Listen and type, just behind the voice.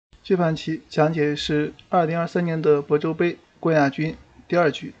这盘棋讲解是2023年的亳州杯冠亚军第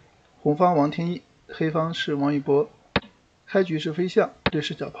2局，红方王天一，黑方是王禹博。开局是飞象对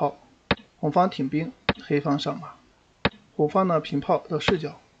视角炮，红方挺兵，黑方上马。红方呢平炮到视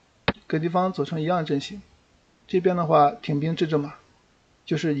角，各地方走成一样阵型。这边的话挺兵制着马，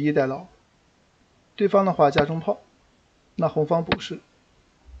就是以逸待劳。对方的话加中炮，那红方补士，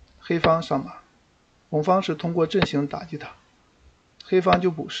黑方上马。红方是通过阵型打击他，黑方就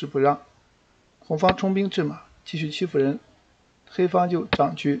补士不让。红方冲兵制马，继续欺负人，黑方就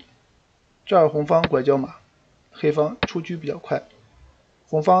长车。这儿红方拐角马，黑方出车比较快，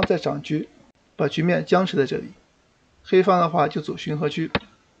红方再长车，把局面僵持在这里。黑方的话就走巡河车，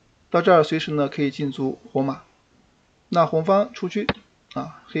到这儿随时呢可以进卒活马。那红方出车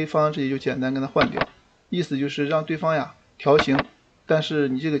黑方这里就简单跟他换掉，意思就是让对方呀调形，但是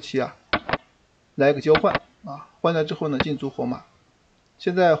你这个棋来个交换换掉之后呢进卒活马。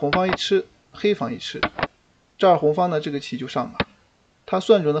现在红方一吃，黑方一吃，这儿红方的这个棋就上马。他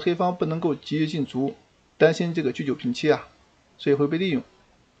算准了黑方不能够急于进卒，担心这个车9平7所以会被利用，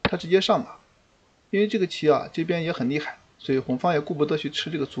他直接上马。因为这个棋这边也很厉害，所以红方也顾不得去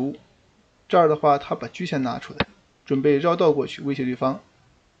吃这个卒。这儿的话他把车先拿出来，准备绕道过去威胁对方。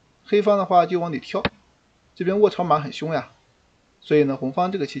黑方的话就往里跳，这边卧槽马很凶呀，所以呢红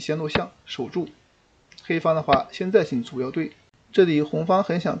方这个棋先落象守住。黑方的话现在进卒要对，这里红方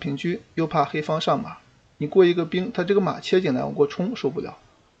很想平车，又怕黑方上马，你过一个兵，他这个马切进来我过冲受不了，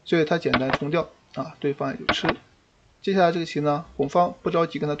所以他简单冲掉对方也就吃。接下来这个棋呢红方不着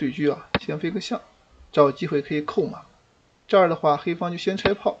急跟他对车先飞个象，找机会可以扣马。这儿的话黑方就先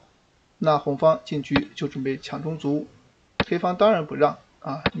拆炮，那红方进车就准备抢中卒，黑方当然不让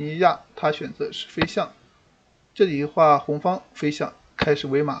你一压他选择是飞象。这里的话红方飞象开始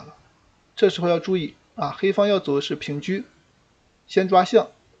围马了，这时候要注意黑方要走的是平车，先抓象，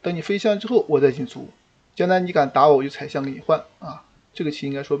等你飞象之后我再进卒，将来你敢打我就踩象给你换这个棋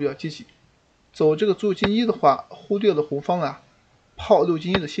应该说比较积极。走这个卒进1的话忽略了红方炮6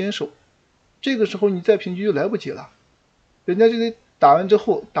进1的先手，这个时候你再平车就来不及了，人家这里打完之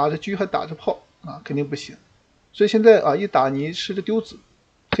后打着车还打着炮肯定不行。所以现在一打你吃着丢子，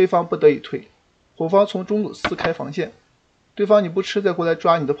黑方不得已退，红方从中路撕开防线，对方你不吃再过来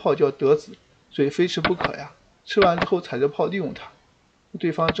抓你的炮就要得子，所以非吃不可呀。吃完之后踩着炮利用它，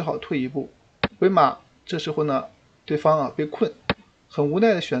对方只好退一步回马。这时候呢对方被困，很无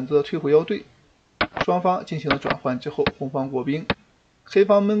奈的选择退回腰队。双方进行了转换之后，红方过兵，黑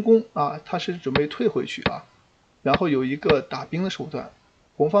方闷攻他是准备退回去然后有一个打兵的手段，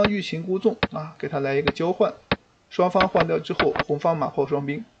红方欲擒故纵给他来一个交换。双方换掉之后，红方马炮双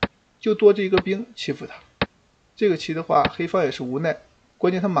兵，就多这一个兵欺负他。这个棋的话黑方也是无奈，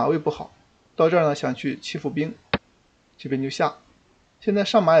关键他马位不好，到这儿呢想去欺负兵，这边就下。现在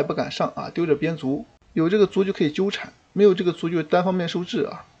上马也不敢上丢着边卒，有这个卒就可以纠缠，没有这个卒就是单方面受制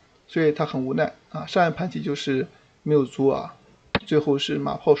所以他很无奈上一盘棋就是没有卒最后是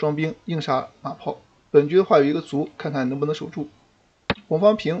马炮双兵硬杀马炮。本局的话有一个卒，看看能不能守住。红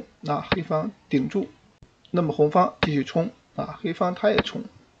方平黑方顶住，那么红方继续冲黑方他也冲，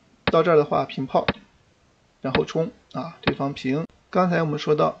到这儿的话平炮，然后冲对方平。刚才我们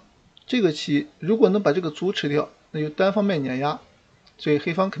说到这个棋如果能把这个卒吃掉，那就单方面碾压，所以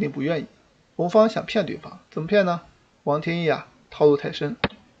黑方肯定不愿意。红方想骗对方，怎么骗呢？王天一套路太深，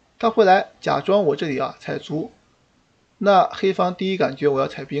他会来假装我这里踩卒，那黑方第一感觉我要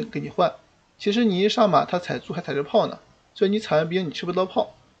踩兵给你换，其实你一上马他踩卒还踩着炮呢，所以你踩完兵你吃不到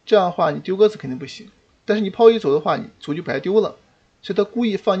炮，这样的话你丢鸽子肯定不行，但是你炮一走的话你卒就白丢了，所以他故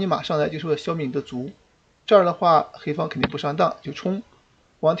意放你马上来就是为了消灭你的卒。这儿的话黑方肯定不上当就冲，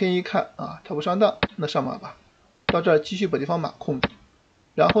王天一看他不上当，那上马吧，到这儿继续把对方马控住，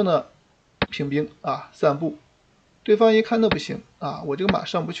然后呢平兵散步。对方一看那不行我这个马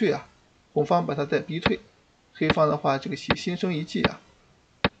上不去红方把他再逼退。黑方的话这个棋心生一计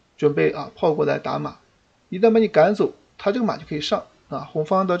准备炮过来打马，一旦把你赶走，他这个马就可以上红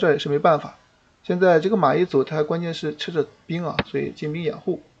方到这儿也是没办法。现在这个马一走，他还关键是吃着兵所以进兵掩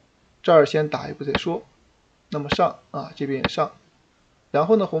护。这儿先打一步再说。那么上这边也上，然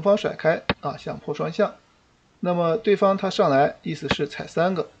后呢红方甩开想破双象，那么对方他上来意思是踩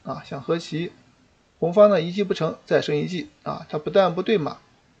3个想和棋。红方呢一计不成再生一计他不但不对马，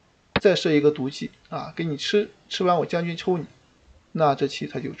再设一个毒计给你吃完我将军抽你，那这棋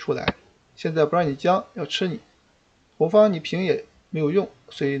他就出来，现在不让你将要吃你。红方你平也没有用，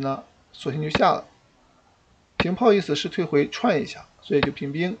所以呢索性就下了。平炮意思是退回串一下，所以就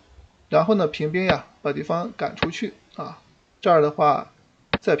平兵，然后呢平兵把对方赶出去这儿的话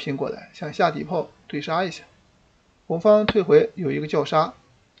再平过来想下底炮对杀一下。红方退回有一个叫杀，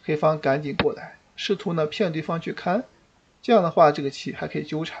黑方赶紧过来，试图呢骗对方去看，这样的话这个棋还可以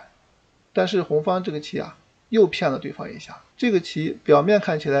纠缠。但是红方这个棋啊，又骗了对方一下。这个棋表面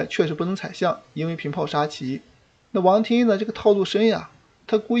看起来确实不能踩象，因为平炮杀棋。那王天一呢，这个套路深呀，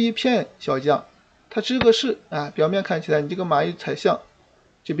他故意骗小将，他知个势，表面看起来你这个马一踩象，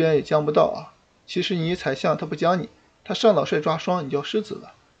这边也将不到啊。其实你一踩象他不将你，他上老帅抓双，你就要失子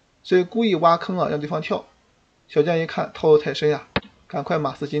了。所以故意挖坑啊，让对方跳。小将一看套路太深呀，赶快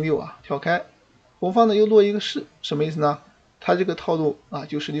马4进6啊，跳开。红方呢又落一个士，什么意思呢？他这个套路啊，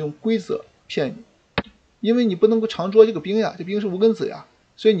就是利用规则骗你，因为你不能够长捉这个兵呀，这兵是无根子呀，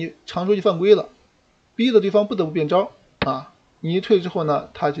所以你长捉就犯规了，逼得对方不得不变招啊。你一退之后呢，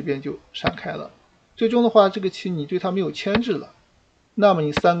他这边就闪开了。最终的话，这个棋你对他没有牵制了，那么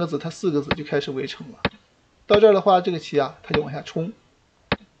你3个子他4个子就开始围城了。到这儿的话，这个棋啊，他就往下冲。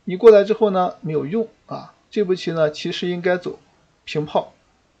你过来之后呢，没有用啊。这步棋呢，其实应该走平炮。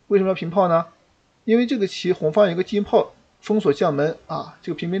为什么要平炮呢？因为这个棋红方有一个金炮封锁将门啊，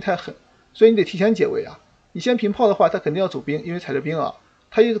这个平兵太狠，所以你得提前解围啊。你先平炮的话，他肯定要走兵，因为踩着兵啊，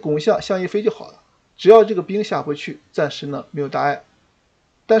他一拱象，象一飞就好了。只要这个兵下不去，暂时呢没有大碍。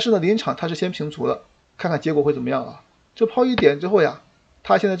但是呢，临场他是先平卒了，看看结果会怎么样啊？这炮一点之后呀，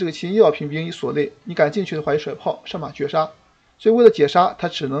他现在这个棋又要平兵一锁内，你敢进去的话一甩炮上马绝杀，所以为了解杀，他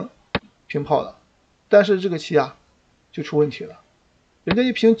只能平炮了。但是这个棋啊就出问题了，人家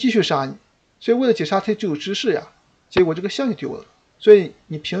一平继续杀你，所以为了解杀他就有知识呀，结果这个象就丢了。所以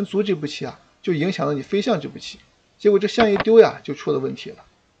你平卒这步棋啊，就影响了你飞象这步棋，结果这象一丢呀，就出了问题了。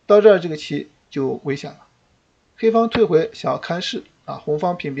到这儿这个棋就危险了，黑方退回想要看士啊，红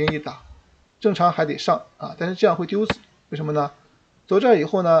方平兵一打，正常还得上啊，但是这样会丢子，为什么呢？走这儿以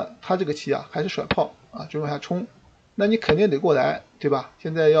后呢，他这个棋啊还是甩炮啊，就往下冲，那你肯定得过来，对吧？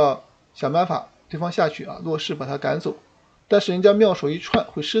现在要想办法对方下去啊，落士把他赶走，但是人家妙手一串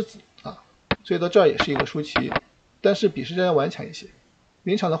会失子啊，所以到这儿也是一个输棋。但是比试战要顽强一些，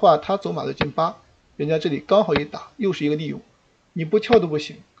临场的话他走马的进8，人家这里刚好一打，又是一个利用，你不跳都不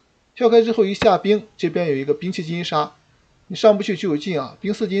行。跳开之后一下兵，这边有一个兵7进1杀，你上不去就有进啊，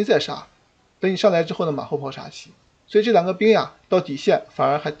兵4进1再杀，等你上来之后呢，马后炮杀棋，所以这2个兵呀到底线反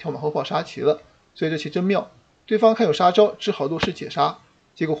而还跳马后炮杀棋了，所以这棋真妙。对方看有杀招，只好落士解杀，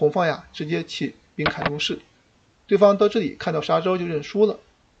结果红方呀直接弃兵砍中士，对方到这里看到杀招就认输了。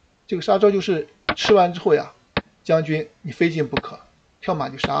这个杀招就是吃完之后呀，将军你非进不可，跳马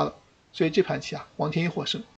就杀了。所以这盘棋啊，王天一获胜。